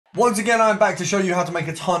Once again, I'm back to show you how to make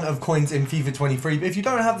a ton of coins in FIFA 23, but if you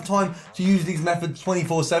don't have the time to use these methods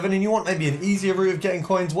 24/7 and you want maybe an easier route of getting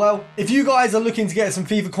coins, well, if you guys are looking to get some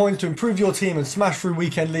FIFA coins to improve your team and smash through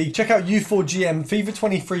Weekend League, check out U4GM FIFA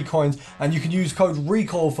 23 coins and you can use code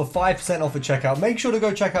RECALL for 5% off at checkout. Make sure to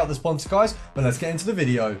go check out the sponsor, guys, but let's get into the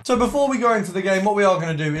video. So before we go into the game, what we are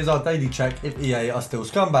going to do is our daily check if EA are still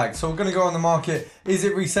scumbags. So we're going to go on the market. Is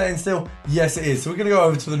it resetting still? Yes, it is. So we're going to go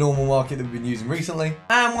over to the normal market that we've been using recently.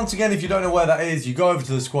 And once again, if you don't know where that is, you go over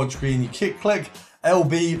to the squad screen, you click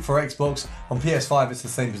LB for Xbox. On PS5, it's the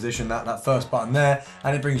same position, that first button there,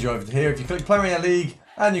 and it brings you over to here. If you click Premier League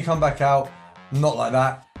and you come back out, not like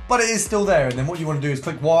that, but it is still there. And then what you want to do is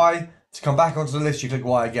click Y to come back onto the list. You click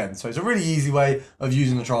Y again. So it's a really easy way of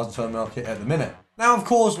using the transfer market at the minute. Now, of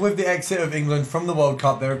course, with the exit of England from the World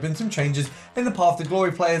Cup, there have been some changes in the Path to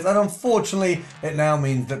Glory players, and unfortunately, it now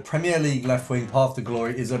means that Premier League left wing Path to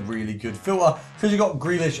Glory is a really good filter because you've got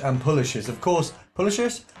Grealish and Pulisic. Of course,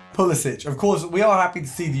 Pulisic. Of course, we are happy to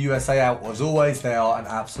see the USA out. As always, they are an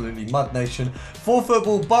absolutely mud nation for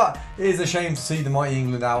football, but it is a shame to see the mighty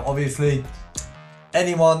England out. Obviously,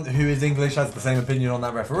 anyone who is English has the same opinion on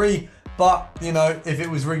that referee, but, you know, if it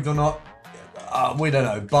was rigged or not, we don't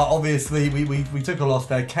know. But obviously, we took a loss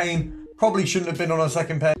there. Kane probably shouldn't have been on a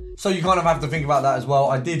second pen. So you kind of have to think about that as well.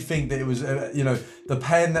 I did think that it was, you know, the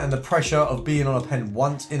pen and the pressure of being on a pen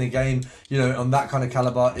once in a game, you know, on that kind of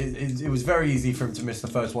caliber, it was very easy for him to miss the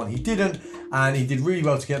first one. He didn't, and he did really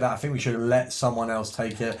well to get that. I think we should have let someone else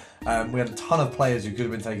take it. We had a ton of players who could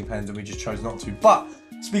have been taking pens, and we just chose not to. But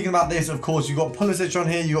speaking about this, of course, you've got Pulisic on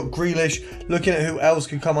here, you've got Grealish. Looking at who else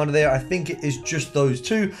could come under there, I think it is just those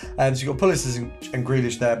two. So you've got Pulisic and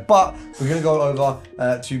Grealish there. But we're going to go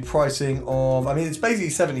over to pricing of, I mean, it's basically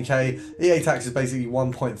 70k. EA tax is basically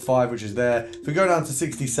 1.5, which is there. If we go down to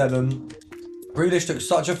 67, Grealish took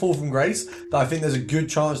such a fall from grace that I think there's a good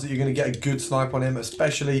chance that you're going to get a good snipe on him,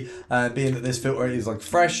 especially being that this filter is like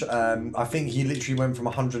fresh. I think he literally went from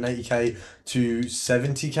 180k to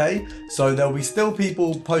 70k. So there'll be still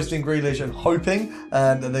people posting Grealish and hoping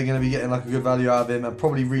that they're going to be getting like a good value out of him and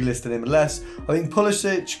probably relisting him less. I think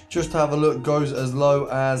Pulisic, just to have a look, goes as low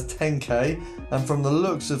as 10k. And from the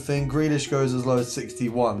looks of things, Grealish goes as low as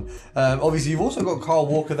 61. Obviously, you've also got Kyle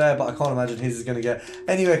Walker there, but I can't imagine his is going to get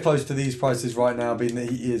anywhere close to these prices right now, being that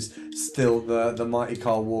he is still the mighty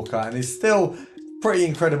Kyle Walker and is still pretty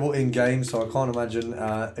incredible in game. So I can't imagine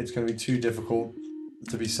it's going to be too difficult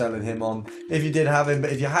to be selling him on if you did have him.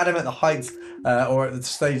 But if you had him at the heights or at the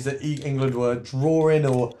stage that England were drawing,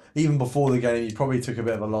 or even before the game, you probably took a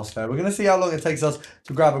bit of a loss there. We're going to see how long it takes us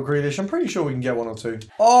to grab a Grealish. I'm pretty sure we can get one or two.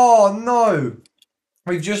 Oh no,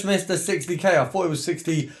 we've just missed the 60k. I thought it was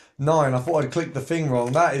 69. I thought I'd clicked the thing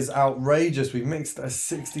wrong. That is outrageous. We've mixed a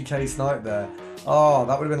 60k snipe there. Oh,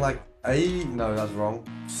 that would have been like 8, no, that's wrong,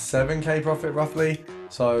 7k profit roughly.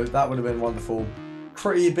 So that would have been wonderful.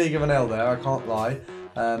 Pretty big of an L there, I can't lie.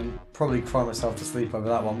 Probably cry myself to sleep over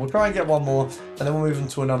that one. We'll try and get one more, and then we'll move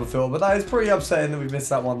into another filter. But that is pretty upsetting that we missed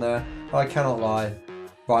that one there. I cannot lie.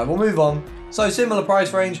 Right, we'll move on. So similar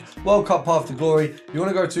price range, World Cup Path to Glory. You want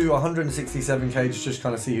to go to 167k to just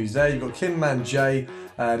kind of see who's there. You've got Kim Man J,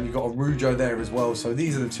 you've got Arujo there as well. So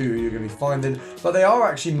these are the two you're going to be finding. But they are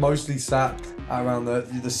actually mostly sat at around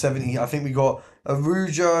the 70. I think we got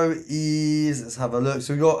Arujo is, let's have a look.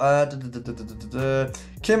 So we got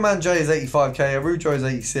Kim Man J is 85k, Arujo is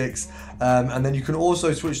 86, and then you can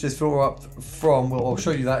also switch this filter up from, well, I'll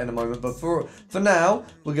show you that in a moment, but for now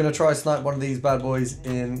we're going to try snipe one of these bad boys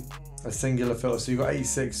in a singular filter. So you've got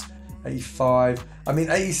 86, 85, I mean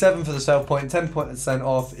 87 for the sell point, 10%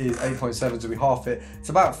 off is 8.7, so we half it. It's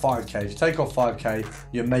about 5k. If you take off 5k,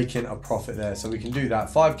 you're making a profit there. So we can do that.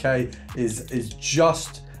 5k is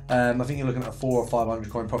just, I think you're looking at a 400 or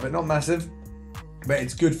 500 coin profit. Not massive, but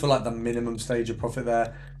it's good for like the minimum stage of profit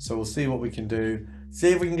there. So we'll see what we can do. See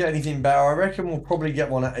if we can get anything better. I reckon we'll probably get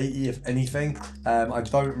one at 80 if anything. I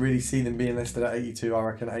don't really see them being listed at 82. I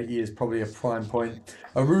reckon 80 is probably a prime point.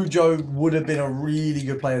 Arujo would have been a really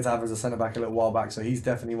good player to have as a centre-back a little while back. So he's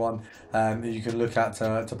definitely one that you can look at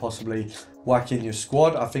to possibly whack in your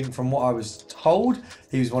squad. I think from what I was told,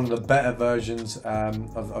 he was one of the better versions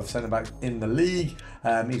of centre-backs in the league.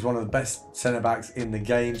 He's one of the best centre-backs in the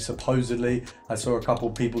game, supposedly. I saw a couple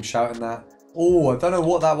of people shouting that. Oh, I don't know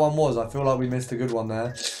what that one was. I feel like we missed a good one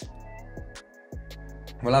there.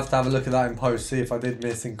 We'll have to have a look at that in post, see if I did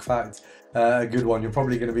miss, in fact, a good one. You're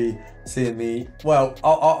probably going to be seeing me, well,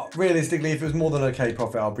 realistically, if it was more than a K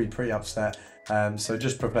profit, I'll be pretty upset. So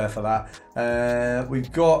just prepare for that.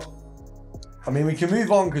 We've got, I mean, we can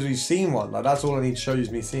move on because we've seen one. Like, that's all I need to show you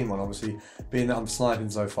is me seeing one. Obviously, being that I'm sniping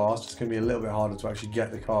so fast, it's going to be a little bit harder to actually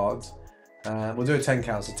get the cards. We'll do a 10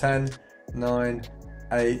 count. So 10, 9,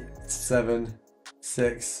 8, 7,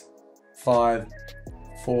 6, 5,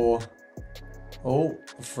 4,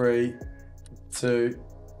 3, 2,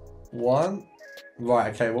 1.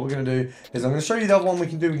 Right, okay, what we're going to do is I'm going to show you the other one we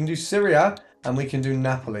can do. We can do Syria and we can do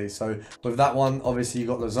Napoli. So with that one, obviously you've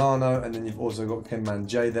got Lozano, and then you've also got Kinman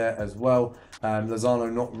J there as well.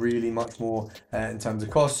 Lozano not really much more in terms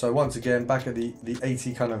of cost. So once again, back at the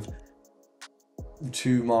 80 kind of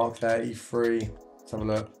 2 mark there, 83. Let's have a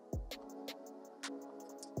look.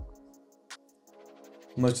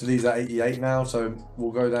 Most of these are 88 now, so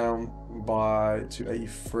we'll go down to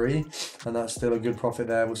 83, and that's still a good profit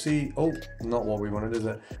there. We'll see. Oh, not what we wanted, is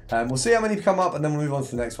it? We'll see how many come up, and then we'll move on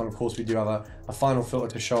to the next one. Of course, we do have a final filter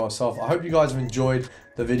to show us off. I hope you guys have enjoyed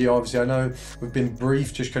the video. Obviously, I know we've been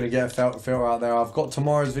brief, just going to get a filter out there. I've got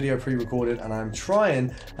tomorrow's video pre-recorded, and I'm trying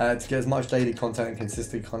to get as much daily content and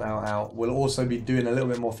consistent content out. We'll also be doing a little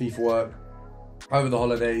bit more FIFA work over the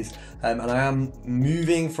holidays, and I am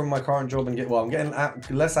moving from my current job and I'm getting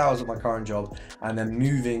less hours at my current job, and then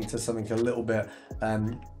moving to something a little bit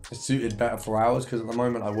suited better for hours, because at the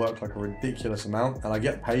moment I work like a ridiculous amount and I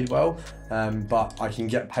get paid well, but I can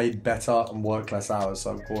get paid better and work less hours.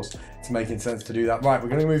 So of course it's making sense to do that. Right, we're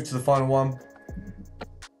going to move to the final one.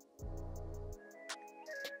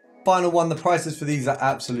 The prices for these are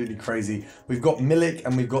absolutely crazy. We've got Milik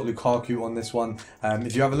and we've got Lukaku on this one.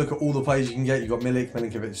 If you have a look at all the players you can get, you've got Milik,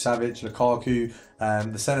 Milinkovic, Savic, Lukaku,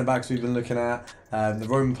 the centre backs we've been looking at, the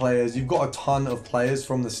Roman players. You've got a ton of players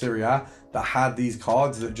from the Serie A that had these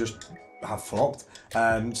cards that just have flopped.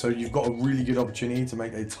 So you've got a really good opportunity to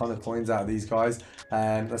make a ton of coins out of these guys.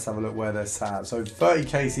 Let's have a look where they're sat. So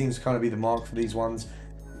 30k seems to kind of be the mark for these ones.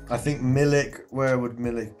 I think Milik, where would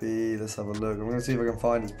Milik be? Let's have a look. I'm going to see if I can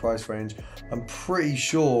find his price range. I'm pretty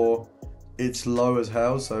sure it's low as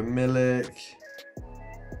hell. So Milik,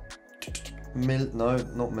 no,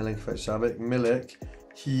 not Milinkovic Savic. Milik,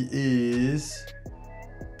 he is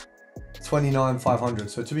 29,500.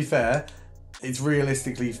 So to be fair, it's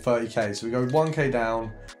realistically 30k. So we go 1k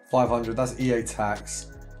down, 500. That's EA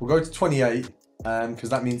tax. We'll go to 28. Because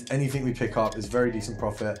that means anything we pick up is very decent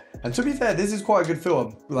profit. And to be fair, this is quite a good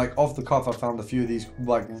filter. Like off the cuff, I found a few of these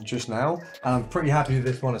like just now, and I'm pretty happy with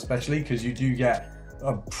this one, especially because you do get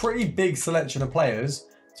a pretty big selection of players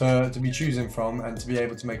to be choosing from and to be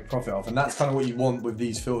able to make a profit off. And that's kind of what you want with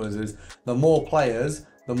these filters, is the more players,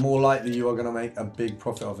 the more likely you are going to make a big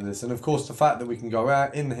profit off of this. And of course, the fact that we can go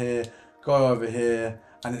out in here, go over here,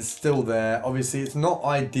 and it's still there. Obviously, it's not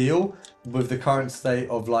ideal with the current state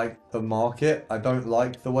of like the market. I don't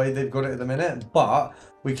like the way they've got it at the minute, but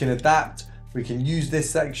we can adapt. We can use this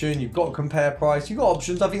section. You've got compare price. You've got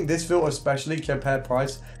options. I think this filter especially, compare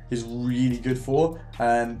price, is really good for,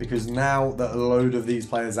 because now that a load of these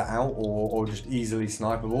players are out or just easily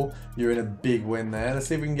snipeable, you're in a big win there. Let's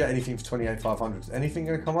see if we can get anything for 28,500. Is anything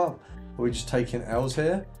going to come up? Are we just taking L's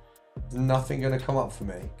here? There's nothing going to come up for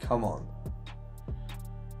me. Come on.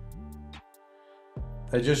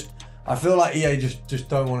 They just, I feel like EA just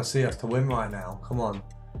don't want to see us to win right now. Come on.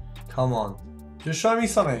 Come on. Just show me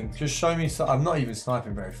something. Just show me something. I'm not even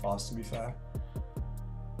sniping very fast, to be fair.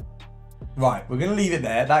 Right, we're going to leave it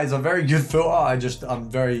there. That is a very good filter. I'm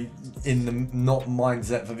very in the not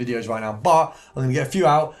mindset for videos right now, but I'm going to get a few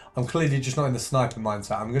out. I'm clearly just not in the sniping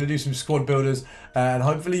mindset. I'm going to do some squad builders, and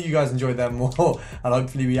hopefully you guys enjoyed them more, and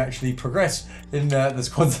hopefully we actually progress in the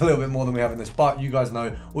squads a little bit more than we have in this. But you guys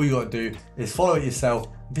know, all you got to do is follow it yourself,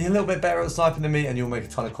 be a little bit better at sniping than me, and you'll make a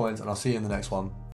ton of coins, and I'll see you in the next one.